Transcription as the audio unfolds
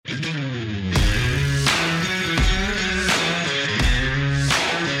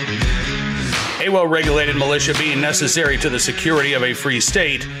well-regulated militia being necessary to the security of a free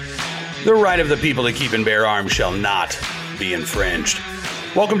state, the right of the people to keep and bear arms shall not be infringed.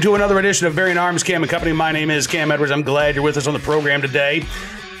 Welcome to another edition of Bearing Arms, Cam and Company. My name is Cam Edwards. I'm glad you're with us on the program today.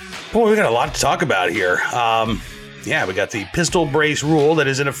 Boy, we got a lot to talk about here. We got the pistol brace rule that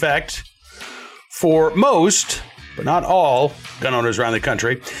is in effect for most, but not all, gun owners around the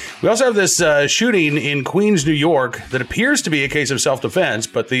country. We also have this shooting in Queens, New York, that appears to be a case of self-defense,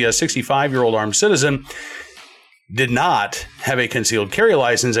 but the 65-year-old armed citizen did not have a concealed carry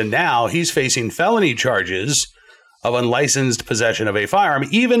license, and now he's facing felony charges of unlicensed possession of a firearm,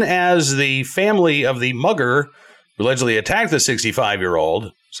 even as the family of the mugger who allegedly attacked the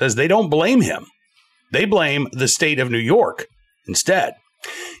 65-year-old says they don't blame him. They blame the state of New York instead.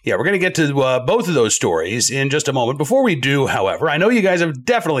 Yeah, we're going to get to both of those stories in just a moment. Before we do, however, I know you guys have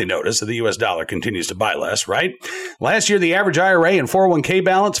definitely noticed that the U.S. dollar continues to buy less, right? Last year, the average IRA and 401k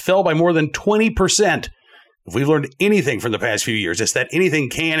balance fell by more than 20%. If we've learned anything from the past few years, it's that anything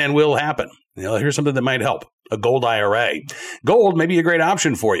can and will happen. Here's something that might help. A gold IRA. Gold may be a great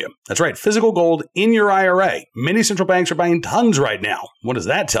option for you. That's right. Physical gold in your IRA. Many central banks are buying tons right now. What does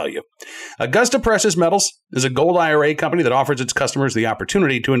that tell you? Augusta Precious Metals is a gold IRA company that offers its customers the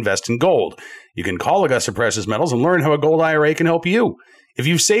opportunity to invest in gold. You can call Augusta Precious Metals and learn how a gold IRA can help you. If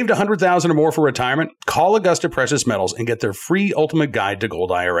you've saved $100,000 or more for retirement, call Augusta Precious Metals and get their free ultimate guide to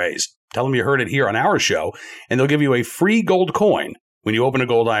gold IRAs. Tell them you heard it here on our show, and they'll give you a free gold coin when you open a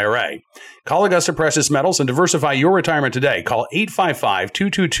gold IRA. Call Augusta Precious Metals and diversify your retirement today. Call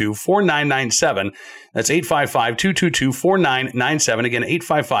 855-222-4997. That's 855-222-4997. Again,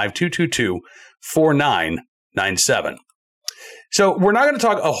 855-222-4997. So we're not going to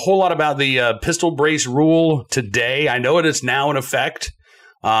talk a whole lot about the pistol brace rule today. I know it is now in effect,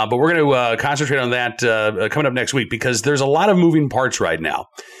 but we're going to concentrate on that coming up next week because there's a lot of moving parts right now.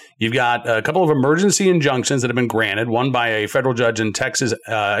 You've got a couple of emergency injunctions that have been granted, one by a federal judge in Texas,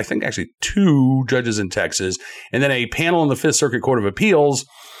 I think actually two judges in Texas, and then a panel in the Fifth Circuit Court of Appeals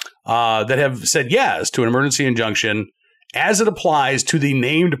that have said yes to an emergency injunction as it applies to the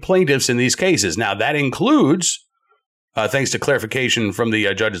named plaintiffs in these cases. Now, that includes, thanks to clarification from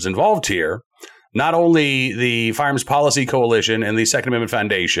the judges involved here, not only the Firearms Policy Coalition and the Second Amendment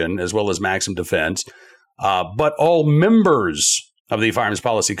Foundation, as well as Maxim Defense, but all members of the Firearms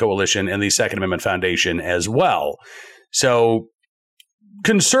Policy Coalition and the Second Amendment Foundation as well. So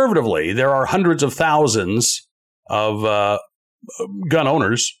conservatively, there are hundreds of thousands of gun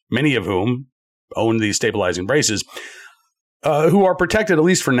owners, many of whom own these stabilizing braces, who are protected, at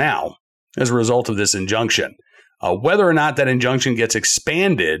least for now, as a result of this injunction. Whether or not that injunction gets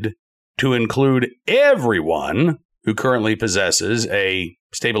expanded to include everyone who currently possesses a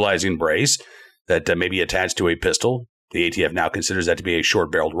stabilizing brace that may be attached to a pistol. The ATF now considers that to be a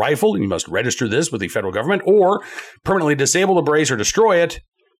short-barreled rifle, and you must register this with the federal government or permanently disable the brace or destroy it,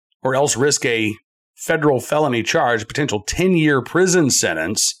 or else risk a federal felony charge, potential 10-year prison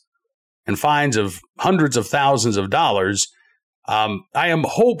sentence, and fines of hundreds of thousands of dollars. I am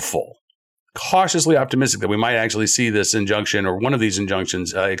hopeful, cautiously optimistic that we might actually see this injunction or one of these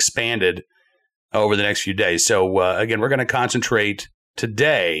injunctions expanded over the next few days. So, again, we're going to concentrate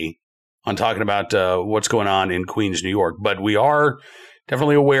today on talking about what's going on in Queens, New York. But we are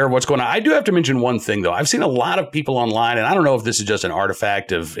definitely aware of what's going on. I do have to mention one thing, though. I've seen a lot of people online, and I don't know if this is just an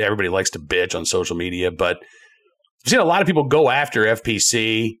artifact of everybody likes to bitch on social media, but I've seen a lot of people go after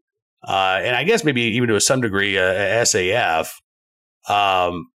FPC, and I guess maybe even to some degree SAF,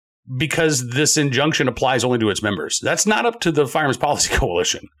 because this injunction applies only to its members. That's not up to the Firearms Policy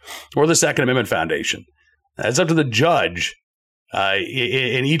Coalition or the Second Amendment Foundation. That's up to the judge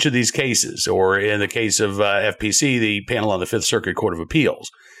in each of these cases, or in the case of FPC, the panel on the Fifth Circuit Court of Appeals.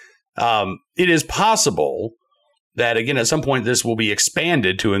 It is possible that, again, at some point, this will be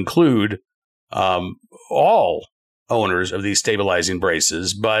expanded to include all owners of these stabilizing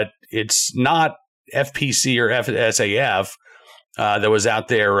braces, but it's not FPC or SAF that was out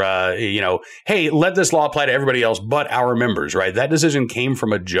there, hey, let this law apply to everybody else but our members, right? That decision came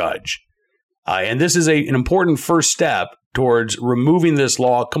from a judge. And this is an important first step towards removing this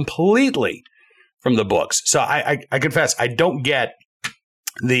law completely from the books. So I confess, I don't get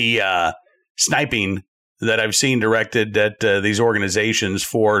the sniping that I've seen directed at these organizations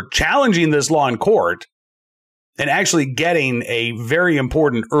for challenging this law in court and actually getting a very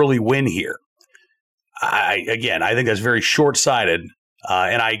important early win here. I think that's very short-sighted,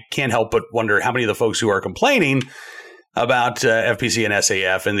 and I can't help but wonder how many of the folks who are complaining about FPC and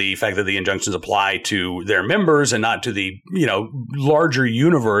SAF and the fact that the injunctions apply to their members and not to the larger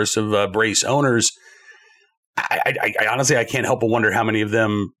universe of brace owners. I honestly, I can't help but wonder how many of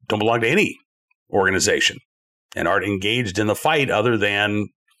them don't belong to any organization and aren't engaged in the fight other than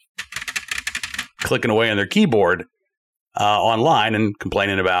clicking away on their keyboard online and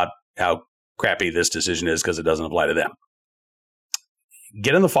complaining about how crappy this decision is because it doesn't apply to them.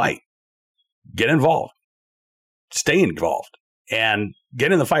 Get in the fight. Get involved. Stay involved. And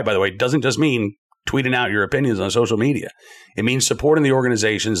get in the fight, by the way, doesn't just mean tweeting out your opinions on social media. It means supporting the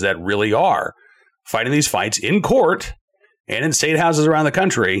organizations that really are fighting these fights in court and in state houses around the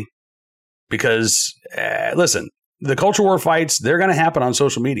country. Because, listen, the culture war fights, they're going to happen on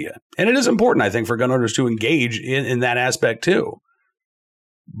social media. And it is important, I think, for gun owners to engage in that aspect too.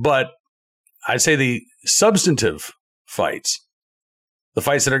 But I'd say the substantive fights, the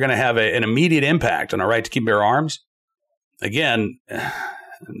fights that are going to have an immediate impact on our right to keep and bear arms, again,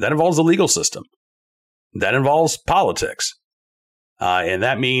 that involves the legal system. That involves politics. And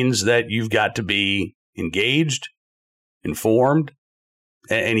that means that you've got to be engaged, informed,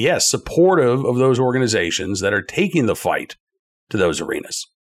 and yes, supportive of those organizations that are taking the fight to those arenas.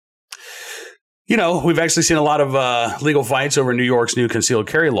 You know, we've actually seen a lot of legal fights over New York's new concealed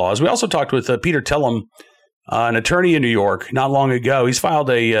carry laws. We also talked with Peter Tillum, an attorney in New York, not long ago. He's filed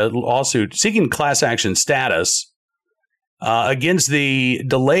a lawsuit seeking class action status against the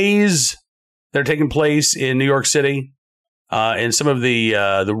delays that are taking place in New York City and some of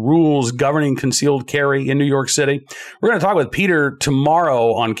the rules governing concealed carry in New York City. We're going to talk with Peter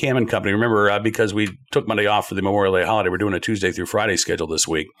tomorrow on Cam and Company. Remember, because we took Monday off for the Memorial Day holiday, we're doing a Tuesday through Friday schedule this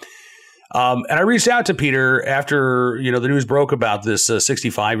week. And I reached out to Peter after the news broke about this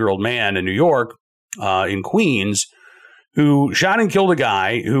 65-year-old man in New York, in Queens, who shot and killed a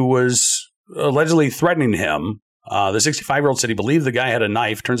guy who was allegedly threatening him. The 65-year-old said he believed the guy had a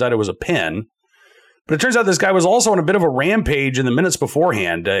knife. Turns out it was a pen. But it turns out this guy was also on a bit of a rampage in the minutes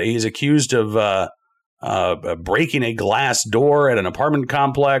beforehand. He's accused of breaking a glass door at an apartment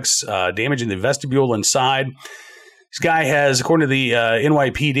complex, damaging the vestibule inside. This guy has, according to the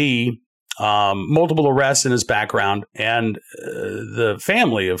NYPD, multiple arrests in his background. And the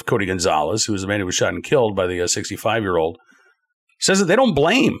family of Cody Gonzalez, who was the man who was shot and killed by the 65-year-old, says that they don't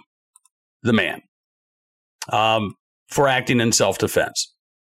blame the man for acting in self-defense.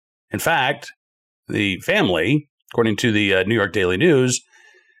 In fact, the family, according to the New York Daily News,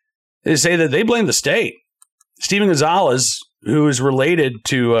 they say that they blame the state. Stephen Gonzalez, who is related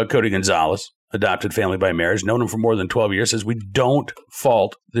to Cody Gonzalez, adopted family by marriage, known him for more than 12 years, says, "We don't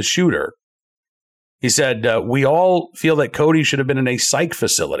fault the shooter." He said, "We all feel that Cody should have been in a psych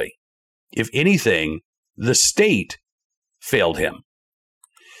facility. If anything, the state failed him."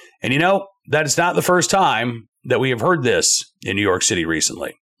 And that's not the first time that we have heard this in New York City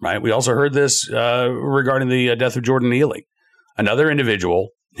recently. Right. We also heard this regarding the death of Jordan Neely, another individual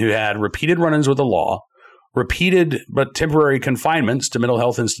who had repeated run-ins with the law, repeated but temporary confinements to mental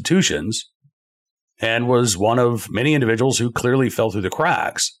health institutions, and was one of many individuals who clearly fell through the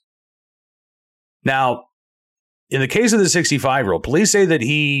cracks. Now, in the case of the 65-year-old, police say that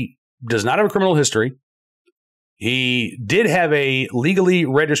he does not have a criminal history. He did have a legally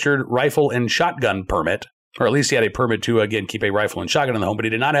registered rifle and shotgun permit, or at least he had a permit to, again, keep a rifle and shotgun in the home, but he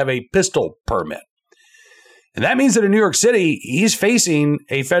did not have a pistol permit. And that means that in New York City, he's facing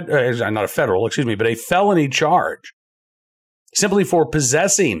a felony charge simply for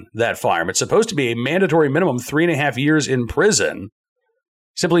possessing that firearm. It's supposed to be a mandatory minimum 3.5 years in prison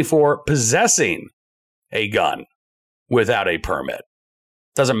simply for possessing a gun without a permit.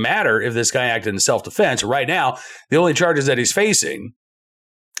 Doesn't matter if this guy acted in self-defense. Right now, the only charges that he's facing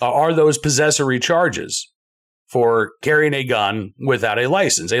are those possessory charges for carrying a gun without a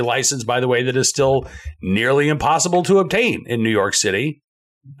license. A license, by the way, that is still nearly impossible to obtain in New York City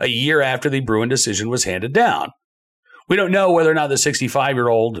a year after the Bruen decision was handed down. We don't know whether or not the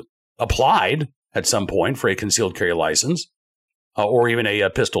 65-year-old applied at some point for a concealed carry license or even a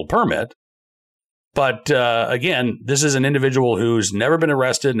pistol permit. But again, this is an individual who's never been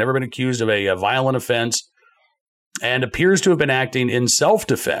arrested, never been accused of a violent offense, and appears to have been acting in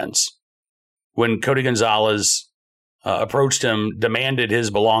self-defense when Cody Gonzalez approached him, demanded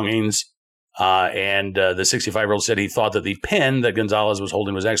his belongings, and the 65-year-old said he thought that the pen that Gonzalez was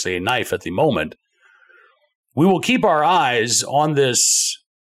holding was actually a knife at the moment. We will keep our eyes on this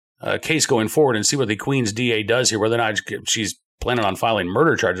case going forward and see what the Queens DA does here, whether or not she's planning on filing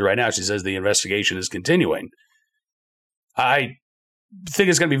murder charges right now. She says the investigation is continuing. I think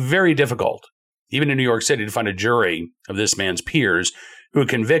it's going to be very difficult, even in New York City, to find a jury of this man's peers who would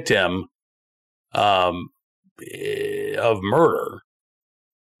convict him of murder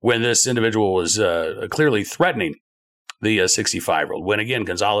when this individual was clearly threatening the 65-year-old. When, again,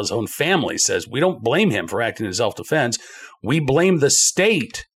 Gonzalez's own family says, we don't blame him for acting in self-defense. We blame the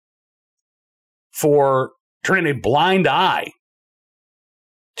state for turning a blind eye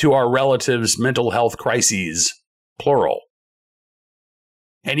to our relatives' mental health crises, plural.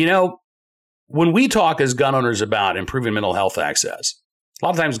 And when we talk as gun owners about improving mental health access, a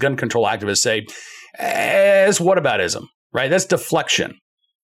lot of times gun control activists say, it's whataboutism, right? That's deflection.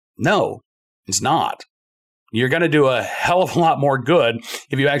 No, it's not. You're going to do a hell of a lot more good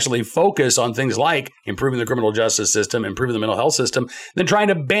if you actually focus on things like improving the criminal justice system, improving the mental health system, than trying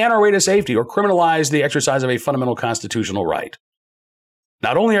to ban our way to safety or criminalize the exercise of a fundamental constitutional right.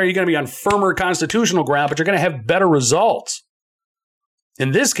 Not only are you going to be on firmer constitutional ground, but you're going to have better results.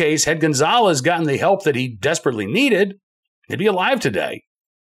 In this case, had Gonzalez gotten the help that he desperately needed, he'd be alive today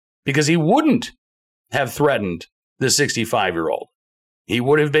because he wouldn't have threatened the 65-year-old. He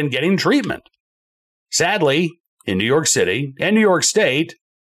would have been getting treatment. Sadly, in New York City and New York State,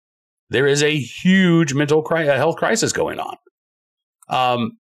 there is a huge mental health crisis going on. I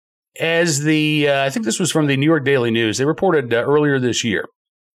think this was from the New York Daily News, they reported earlier this year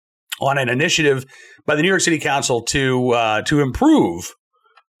on an initiative by the New York City Council to improve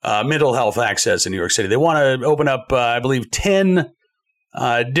mental health access in New York City. They want to open up, I believe, 10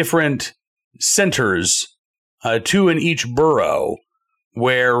 different centers, 2 in each borough,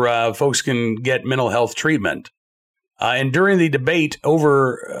 where folks can get mental health treatment. And during the debate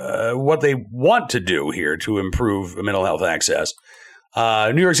over what they want to do here to improve mental health access,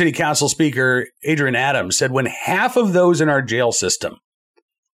 New York City Council Speaker Adrian Adams said, when half of those in our jail system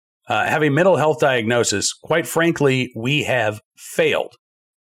have a mental health diagnosis, quite frankly, we have failed.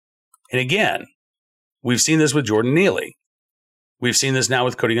 And again, we've seen this with Jordan Neely. We've seen this now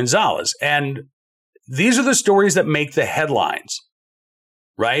with Cody Gonzalez. And these are the stories that make the headlines.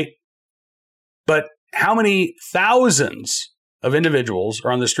 Right? But how many thousands of individuals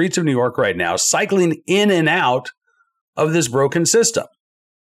are on the streets of New York right now cycling in and out of this broken system?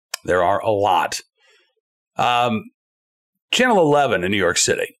 There are a lot. Channel 11 in New York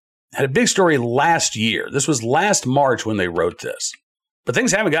City had a big story last year. This was last March when they wrote this. But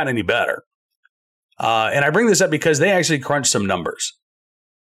things haven't gotten any better. And I bring this up because they actually crunched some numbers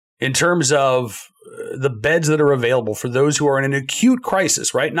in terms of the beds that are available for those who are in an acute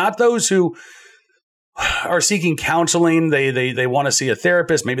crisis, right? Not those who are seeking counseling. They want to see a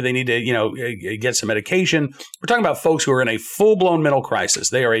therapist. Maybe they need to, get some medication. We're talking about folks who are in a full-blown mental crisis.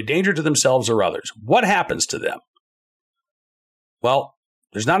 They are a danger to themselves or others. What happens to them? Well,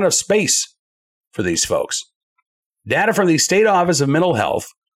 there's not enough space for these folks. Data from the State Office of Mental Health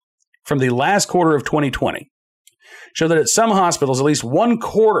from the last quarter of 2020 show that at some hospitals, at least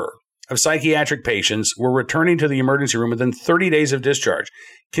 1/4 of psychiatric patients were returning to the emergency room within 30 days of discharge,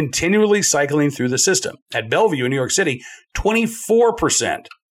 continually cycling through the system. At Bellevue in New York City, 24%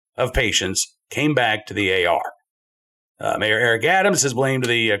 of patients came back to the AR. Mayor Eric Adams has blamed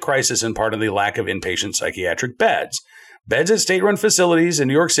the crisis in part on the lack of inpatient psychiatric beds. Beds at state-run facilities in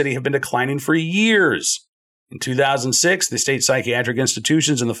New York City have been declining for years. In 2006, the state psychiatric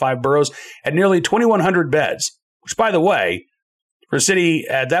institutions in the 5 boroughs had nearly 2,100 beds, which, by the way, for a city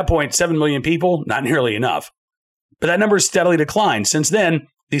at that point, 7 million people, not nearly enough. But that number has steadily declined. Since then,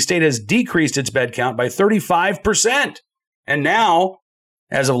 the state has decreased its bed count by 35%. And now,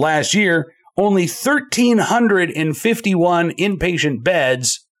 as of last year, only 1,351 inpatient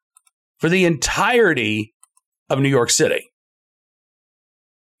beds for the entirety of New York City.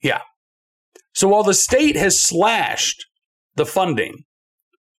 Yeah. So while the state has slashed the funding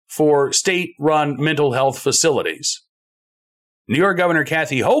for state-run mental health facilities, New York Governor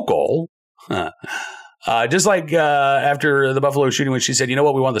Kathy Hochul, just like after the Buffalo shooting, when she said, you know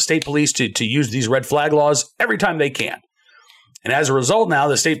what, we want the state police to use these red flag laws every time they can. And as a result now,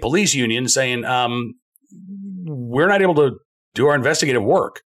 the state police union is saying, we're not able to do our investigative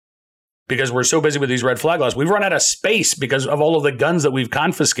work because we're so busy with these red flag laws. We've run out of space because of all of the guns that we've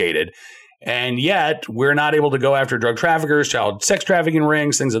confiscated. And yet we're not able to go after drug traffickers, child sex trafficking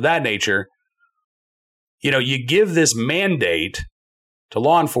rings, things of that nature. You give this mandate to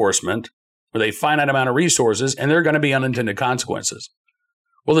law enforcement with a finite amount of resources, and there are going to be unintended consequences.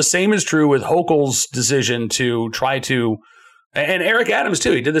 Well, the same is true with Hochul's decision to try to, and Eric Adams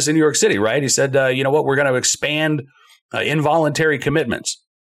too, he did this in New York City, right? He said, you know what, we're going to expand involuntary commitments,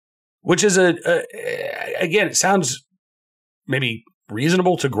 which is again, it sounds maybe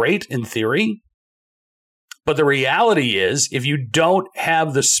reasonable to great in theory. But the reality is, if you don't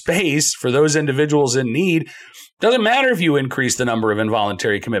have the space for those individuals in need, it doesn't matter if you increase the number of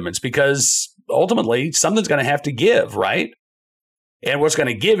involuntary commitments, because ultimately something's going to have to give, right? And what's going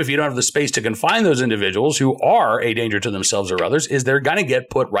to give if you don't have the space to confine those individuals who are a danger to themselves or others is they're going to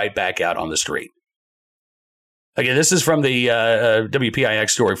get put right back out on the street. Again, this is from the WPIX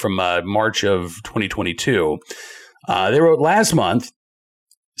story from March of 2022. They wrote, last month,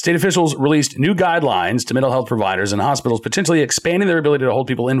 state officials released new guidelines to mental health providers and hospitals, potentially expanding their ability to hold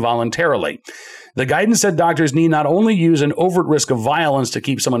people involuntarily. The guidance said doctors need not only use an overt risk of violence to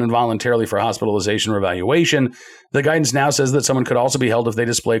keep someone involuntarily for hospitalization or evaluation. The guidance now says that someone could also be held if they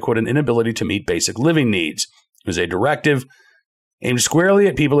display, quote, an inability to meet basic living needs. It was a directive aimed squarely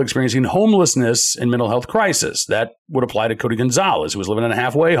at people experiencing homelessness and mental health crisis. That would apply to Cody Gonzalez, who was living in a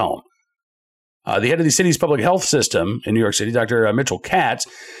halfway home. The head of the city's public health system in New York City, Dr. Mitchell Katz,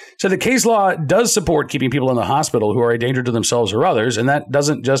 said the case law does support keeping people in the hospital who are a danger to themselves or others, and that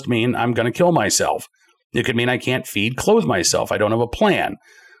doesn't just mean I'm going to kill myself. It could mean I can't feed, clothe myself. I don't have a plan.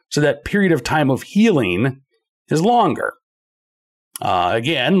 So that period of time of healing is longer.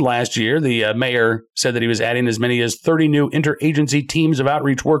 Again, last year, the mayor said that he was adding as many as 30 new interagency teams of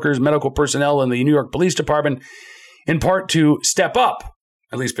outreach workers, medical personnel, and the New York Police Department, in part to step up,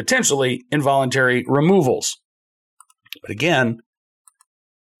 at least potentially, involuntary removals. But again,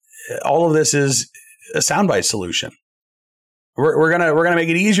 all of this is a soundbite solution. We're gonna make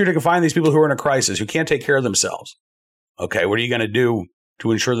it easier to find these people who are in a crisis, who can't take care of themselves. Okay, what are you going to do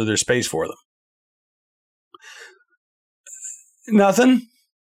to ensure that there's space for them? Nothing.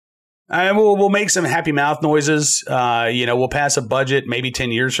 We'll make some happy mouth noises. We'll pass a budget maybe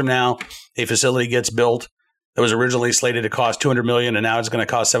 10 years from now. A facility gets built that was originally slated to cost $200 million, and now it's going to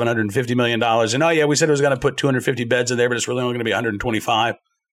cost $750 million. And, oh, yeah, we said it was going to put 250 beds in there, but it's really only going to be 125.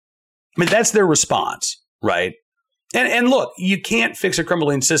 I mean, that's their response, right? And look, you can't fix a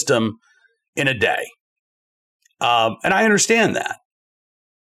crumbling system in a day. And I understand that.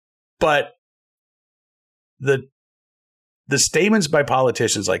 But the statements by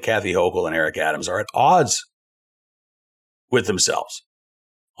politicians like Kathy Hochul and Eric Adams are at odds with themselves.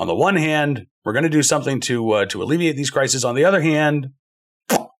 On the one hand, we're going to do something to alleviate these crises. On the other hand,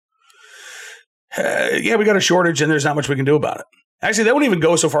 we got a shortage and there's not much we can do about it. Actually, they wouldn't even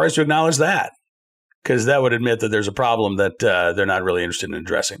go so far as to acknowledge that, because that would admit that there's a problem that they're not really interested in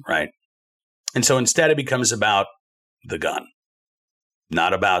addressing, right? And so instead it becomes about the gun,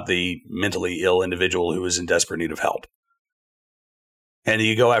 not about the mentally ill individual who is in desperate need of help. And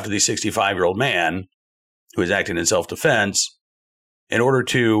you go after the 65-year-old man who is acting in self-defense in order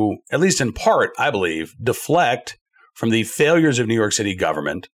to, at least in part, I believe, deflect from the failures of New York City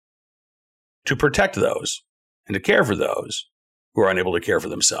government to protect those and to care for those who are unable to care for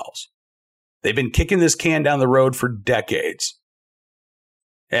themselves. They've been kicking this can down the road for decades.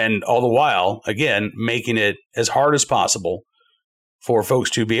 And all the while, again, making it as hard as possible for folks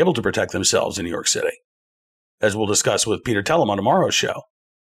to be able to protect themselves in New York City, as we'll discuss with Peter Tellum on tomorrow's show.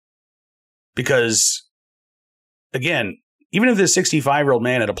 Because, again, even if this 65-year-old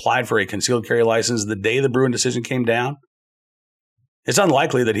man had applied for a concealed carry license the day the Bruen decision came down, it's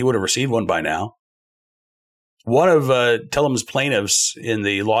unlikely that he would have received one by now. One of Tellum's plaintiffs in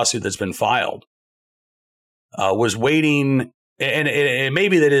the lawsuit that's been filed was waiting, and it may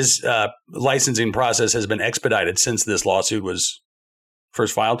be that his licensing process has been expedited since this lawsuit was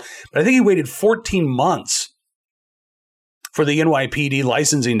first filed, but I think he waited 14 months for the NYPD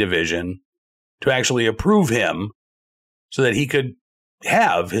licensing division to actually approve him so that he could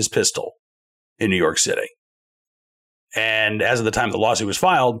have his pistol in New York City. And as of the time the lawsuit was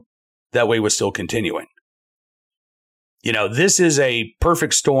filed, that wait was still continuing. You know, this is a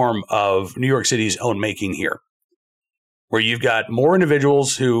perfect storm of New York City's own making here, where you've got more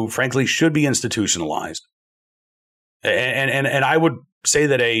individuals who, frankly, should be institutionalized. And I would say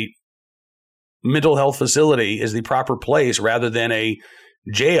that a mental health facility is the proper place rather than a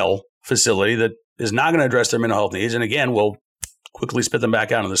jail facility that is not going to address their mental health needs. And again, will quickly spit them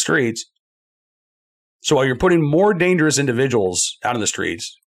back out on the streets. So while you're putting more dangerous individuals out on the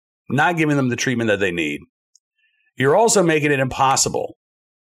streets, not giving them the treatment that they need, you're also making it impossible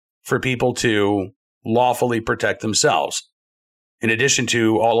for people to lawfully protect themselves. In addition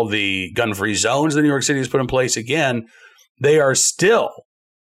to all of the gun-free zones that New York City has put in place, again, they are still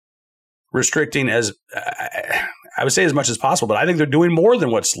restricting, as I would say, as much as possible, but I think they're doing more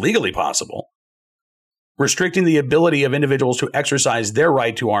than what's legally possible, restricting the ability of individuals to exercise their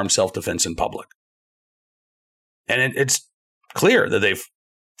right to armed self-defense in public. And it's clear that they've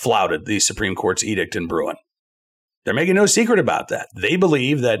flouted the Supreme Court's edict in Bruen. They're making no secret about that. They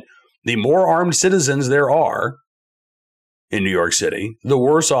believe that the more armed citizens there are in New York City, the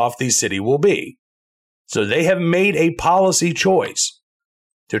worse off the city will be. So they have made a policy choice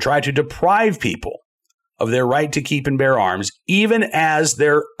to try to deprive people of their right to keep and bear arms, even as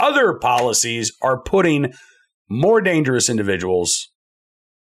their other policies are putting more dangerous individuals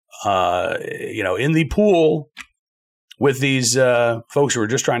in the pool with these folks who are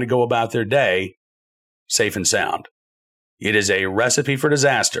just trying to go about their day safe and sound. It is a recipe for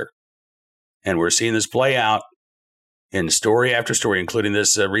disaster. And we're seeing this play out in story after story, including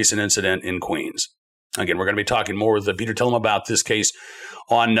this recent incident in Queens. Again, we're going to be talking more with Peter Tillum about this case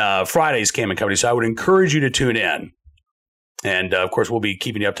on Friday's Cam and Company. So I would encourage you to tune in. And, of course, we'll be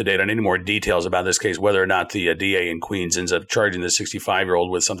keeping you up to date on any more details about this case, whether or not the DA in Queens ends up charging the 65-year-old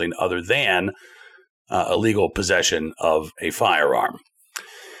with something other than illegal possession of a firearm.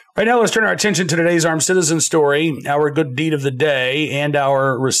 Right now, let's turn our attention to today's armed citizen story, our good deed of the day, and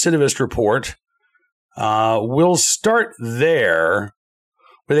our recidivist report. We'll start there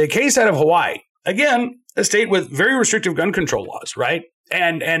with a case out of Hawaii. Again, a state with very restrictive gun control laws, right?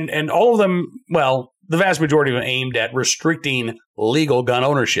 And all of them, well, the vast majority of them aimed at restricting legal gun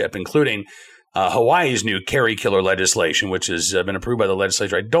ownership, including Hawaii's new carry killer legislation, which has been approved by the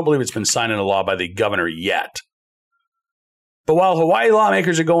legislature. I don't believe it's been signed into law by the governor yet. But while Hawaii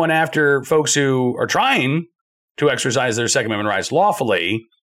lawmakers are going after folks who are trying to exercise their Second Amendment rights lawfully,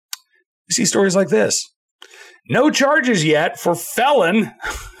 you see stories like this. No charges yet for felon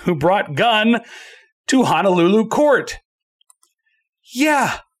who brought gun to Honolulu court.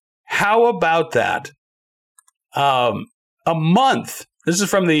 Yeah, how about that? A month. This is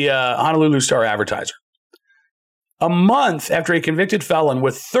from the Honolulu Star-Advertiser. A month after a convicted felon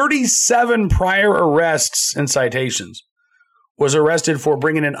with 37 prior arrests and citations was arrested for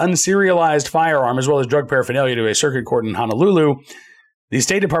bringing an unserialized firearm as well as drug paraphernalia to a circuit court in Honolulu, the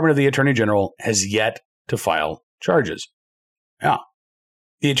State Department of the Attorney General has yet to file charges. Yeah.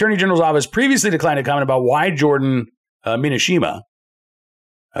 The Attorney General's office previously declined to comment about why Jordan Minashima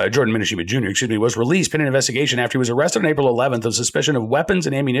Jr., was released pending investigation after he was arrested on April 11th on suspicion of weapons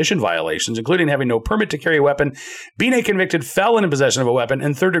and ammunition violations, including having no permit to carry a weapon, being a convicted felon in possession of a weapon,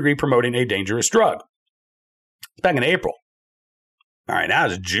 and third degree promoting a dangerous drug. It's back in April. All right, now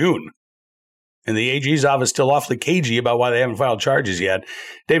it's June. And the AG's office still awfully cagey about why they haven't filed charges yet.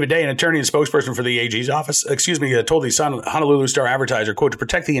 David Day, an attorney and spokesperson for the AG's office, told the Honolulu Star-Advertiser, quote, to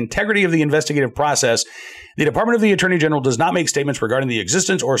protect the integrity of the investigative process, the Department of the Attorney General does not make statements regarding the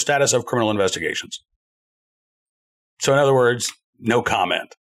existence or status of criminal investigations. So in other words, no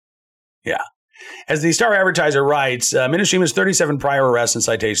comment. Yeah. As the Star-Advertiser writes, Minashima's 37 prior arrests and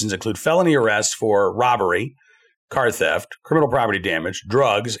citations include felony arrests for robbery, car theft, criminal property damage,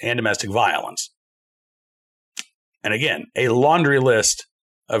 drugs, and domestic violence. And again, a laundry list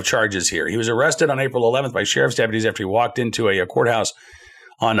of charges here. He was arrested on April 11th by sheriff's deputies after he walked into a courthouse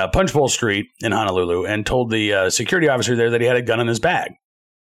on Punchbowl Street in Honolulu and told the security officer there that he had a gun in his bag.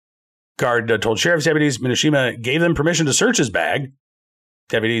 Guard told sheriff's deputies Minashima gave them permission to search his bag.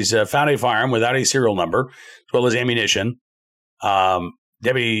 Deputies found a firearm without a serial number, as well as ammunition.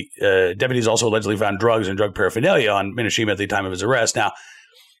 Deputies also allegedly found drugs and drug paraphernalia on Minashima at the time of his arrest. Now,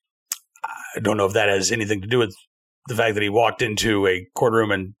 I don't know if that has anything to do with the fact that he walked into a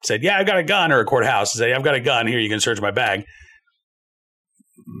courtroom and said, yeah, I've got a gun, or a courthouse and said, I've got a gun, here, you can search my bag.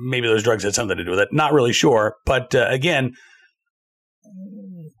 Maybe those drugs had something to do with it. Not really sure. But again,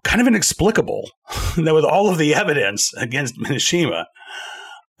 kind of inexplicable that with all of the evidence against Minashima,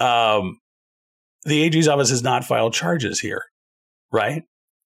 the AG's office has not filed charges here, right?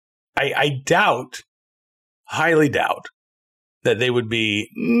 I doubt, highly doubt, that they would be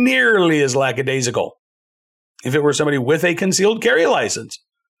nearly as lackadaisical if it were somebody with a concealed carry license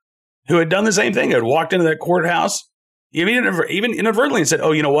who had done the same thing, had walked into that courthouse, even inadvertently, and said,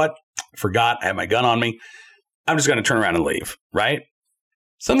 oh, you know what? I forgot, I have my gun on me. I'm just going to turn around and leave, right?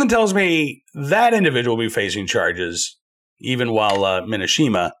 Something tells me that individual will be facing charges, even while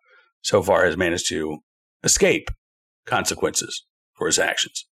Minashima so far has managed to escape consequences for his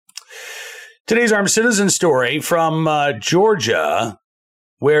actions. Today's armed citizen story from Georgia,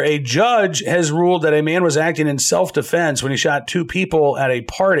 where a judge has ruled that a man was acting in self-defense when he shot two people at a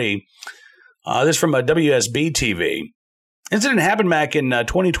party. This from WSB TV. Incident happened back in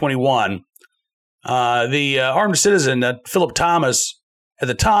 2021. The armed citizen, Philip Thomas, at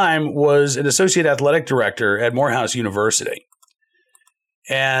the time was an associate athletic director at Morehouse University.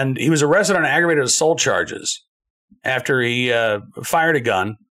 And he was arrested on aggravated assault charges after he fired a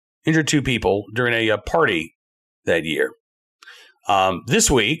gun, injured two people during a party that year.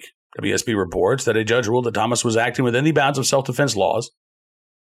 This week, WSB reports that a judge ruled that Thomas was acting within the bounds of self-defense laws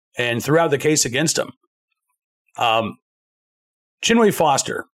and threw out the case against him. Chinwe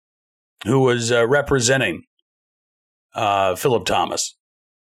Foster, who was representing Philip Thomas,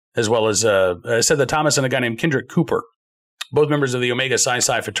 as well as said that Thomas and a guy named Kendrick Cooper, both members of the Omega Psi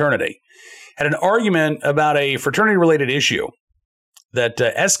Psi fraternity, had an argument about a fraternity-related issue that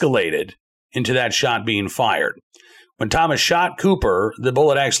escalated into that shot being fired. When Thomas shot Cooper, the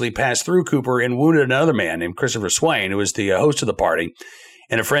bullet actually passed through Cooper and wounded another man named Christopher Swain, who was the host of the party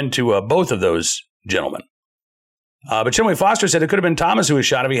and a friend to both of those gentlemen. But Chinway Foster said it could have been Thomas who was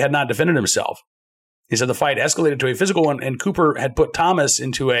shot if he had not defended himself. He said the fight escalated to a physical one, and Cooper had put Thomas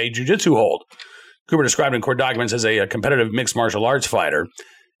into a jiu-jitsu hold. Cooper described in court documents as a competitive mixed martial arts fighter.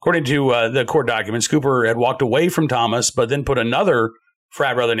 According to the court documents, Cooper had walked away from Thomas, but then put another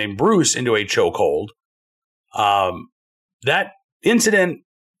frat brother named Bruce into a chokehold. That incident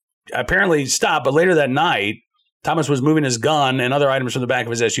apparently stopped, but later that night, Thomas was moving his gun and other items from the back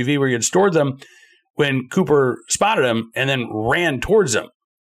of his SUV where he had stored them when Cooper spotted him and then ran towards him.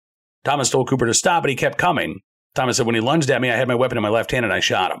 Thomas told Cooper to stop, but he kept coming. Thomas said, when he lunged at me, I had my weapon in my left hand and I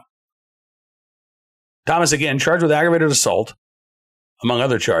shot him. Thomas, again, charged with aggravated assault, among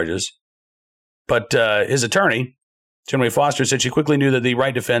other charges. But his attorney, Chinway Foster, said she quickly knew that the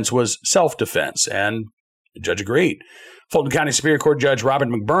right defense was self-defense, and the judge agreed. Fulton County Superior Court Judge Robert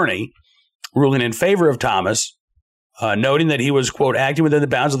McBurney ruling in favor of Thomas, noting that he was, quote, acting within the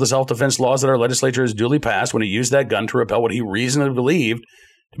bounds of the self-defense laws that our legislature has duly passed when he used that gun to repel what he reasonably believed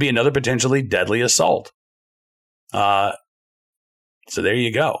to be another potentially deadly assault. So there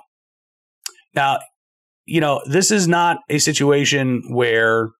you go. Now, this is not a situation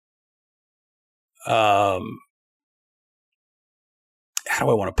where, how do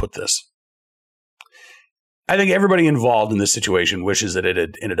I want to put this? I think everybody involved in this situation wishes that it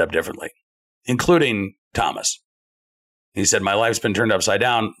had ended up differently, including Thomas. He said, my life's been turned upside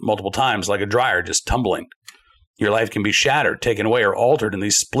down multiple times like a dryer just tumbling. Your life can be shattered, taken away, or altered in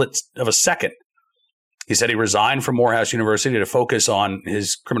these splits of a second. He said he resigned from Morehouse University to focus on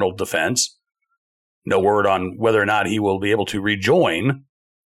his criminal defense. No word on whether or not he will be able to rejoin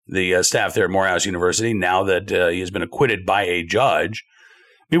the staff there at Morehouse University now that he has been acquitted by a judge.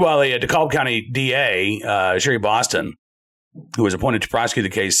 Meanwhile, a DeKalb County DA, Sherry Boston, who was appointed to prosecute the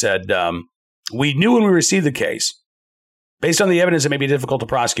case, said, we knew when we received the case, based on the evidence, it may be difficult to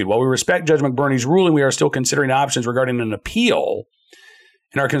prosecute. While we respect Judge McBurney's ruling, we are still considering options regarding an appeal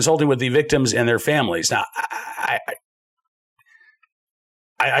and are consulting with the victims and their families. Now,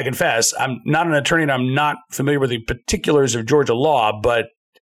 I confess, I'm not an attorney and I'm not familiar with the particulars of Georgia law, but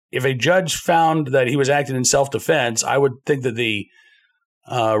if a judge found that he was acting in self-defense, I would think that the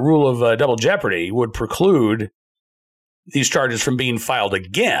rule of double jeopardy would preclude these charges from being filed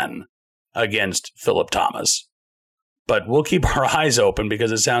again against Philip Thomas. But we'll keep our eyes open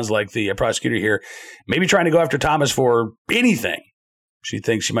because it sounds like the prosecutor here may be trying to go after Thomas for anything she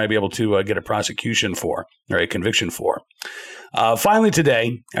thinks she might be able to get a prosecution for or a conviction for. Finally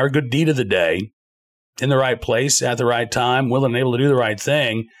today, our good deed of the day, in the right place at the right time, willing and able to do the right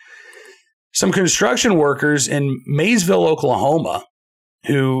thing. Some construction workers in Maysville, Oklahoma,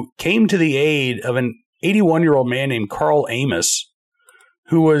 who came to the aid of an 81-year-old man named Carl Amos,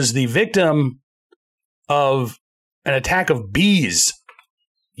 who was the victim of an attack of bees.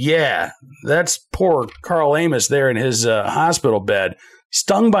 Yeah, that's poor Carl Amos there in his hospital bed,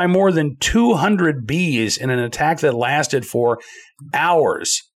 stung by more than 200 bees in an attack that lasted for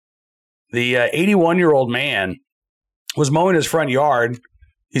hours. The 81-year-old man was mowing his front yard.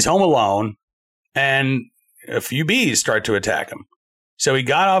 He's home alone, and a few bees start to attack him. So he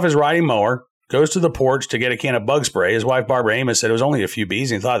got off his riding mower, goes to the porch to get a can of bug spray. His wife, Barbara Amos, said it was only a few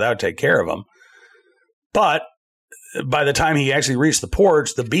bees, and he thought that would take care of him. But by the time he actually reached the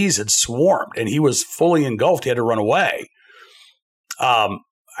porch, the bees had swarmed, and he was fully engulfed. He had to run away. I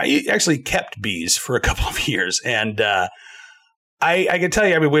actually kept bees for a couple of years, and I can tell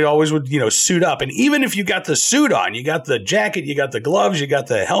you, we always would, suit up. And even if you got the suit on, you got the jacket, you got the gloves, you got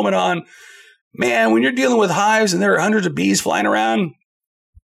the helmet on, man, when you're dealing with hives and there are hundreds of bees flying around,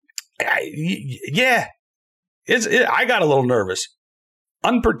 I got a little nervous.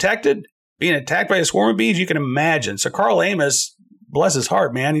 Unprotected, being attacked by a swarm of bees, you can imagine. So Carl Amos, bless his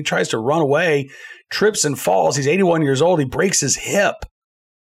heart, man, he tries to run away, trips and falls. He's 81 years old. He breaks his hip.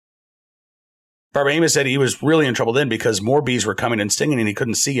 Barbara Amos said he was really in trouble then because more bees were coming and stinging and he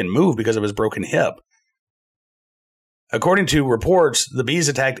couldn't see and move because of his broken hip. According to reports, the bees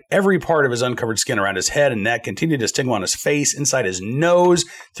attacked every part of his uncovered skin around his head and neck, continued to sting him on his face, inside his nose,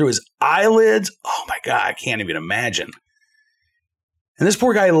 through his eyelids. Oh my God, I can't even imagine. And this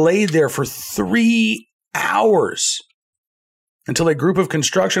poor guy laid there for 3 hours until a group of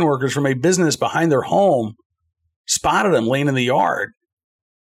construction workers from a business behind their home spotted him laying in the yard.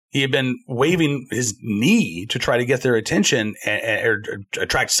 He had been waving his knee to try to get their attention or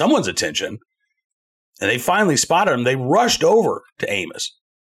attract someone's attention. And they finally spotted him. They rushed over to Amos,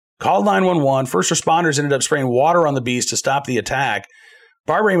 called 911. First responders ended up spraying water on the bees to stop the attack.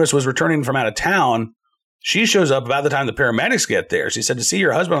 Barbara Amos was returning from out of town. She shows up about the time the paramedics get there. She said to see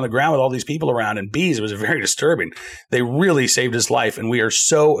your husband on the ground with all these people around and bees, it was very disturbing. They really saved his life, and we are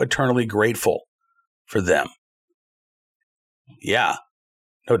so eternally grateful for them. Yeah,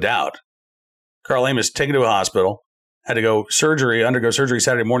 no doubt. Carl Amos taken to a hospital, had to undergo surgery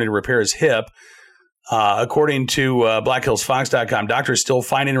Saturday morning to repair his hip. According to BlackHillsFox.com, doctors still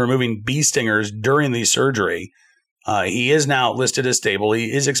finding and removing bee stingers during the surgery. He is now listed as stable.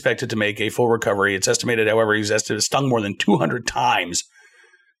 He is expected to make a full recovery. It's estimated, however, he's stung more than 200 times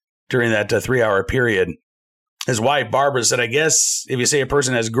during that 3-hour period. His wife, Barbara, said, I guess if you say a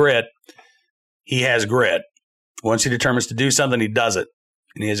person has grit, he has grit. Once he determines to do something, he does it.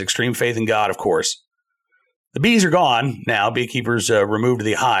 And he has extreme faith in God, of course. The bees are gone now. Beekeepers removed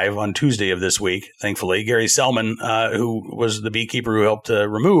the hive on Tuesday of this week, thankfully. Gary Selman, who was the beekeeper who helped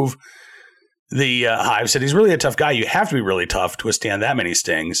remove the hive, said he's really a tough guy. You have to be really tough to withstand that many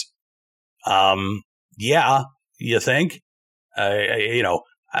stings. Yeah, you think?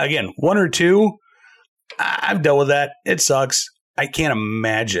 Again, 1 or 2, I've dealt with that. It sucks. I can't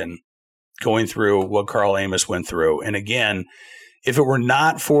imagine going through what Carl Amos went through. And again, if it were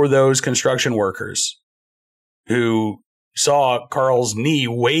not for those construction workers who saw Carl's knee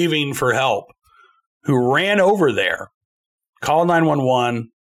waving for help, who ran over there, called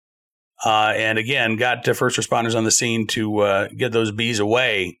 911, and again, got first responders on the scene to get those bees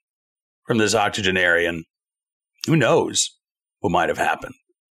away from this octogenarian. Who knows what might have happened?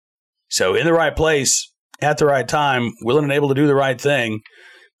 So in the right place, at the right time, willing and able to do the right thing,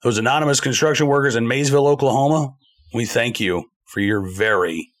 those anonymous construction workers in Maysville, Oklahoma, we thank you for your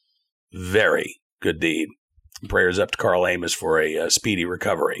very, very good deed. Prayers up to Carl Amos for a speedy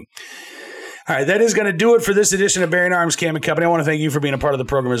recovery. All right, that is going to do it for this edition of Bearing Arms Cam & Company. I want to thank you for being a part of the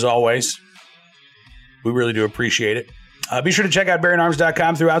program as always. We really do appreciate it. Be sure to check out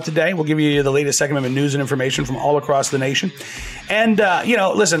BearingArms.com throughout the day. We'll give you the latest Second Amendment news and information from all across the nation. And,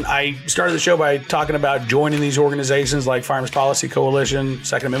 listen, I started the show by talking about joining these organizations like Firearms Policy Coalition,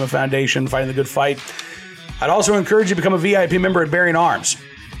 Second Amendment Foundation, Fighting the Good Fight. I'd also encourage you to become a VIP member at Bearing Arms.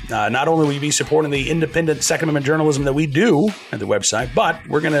 Not only will you be supporting the independent Second Amendment journalism that we do at the website, but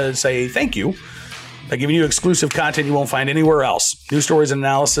we're going to say thank you by giving you exclusive content you won't find anywhere else. News stories and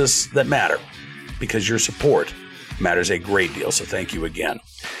analysis that matter because your support matters a great deal. So thank you again.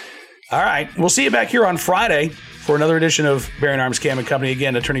 All right. We'll see you back here on Friday for another edition of Bearing Arms Cam & Company.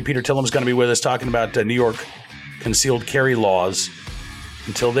 Again, Attorney Peter Tillum is going to be with us talking about New York concealed carry laws.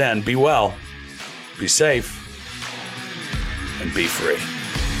 Until then, be well, be safe, and be free.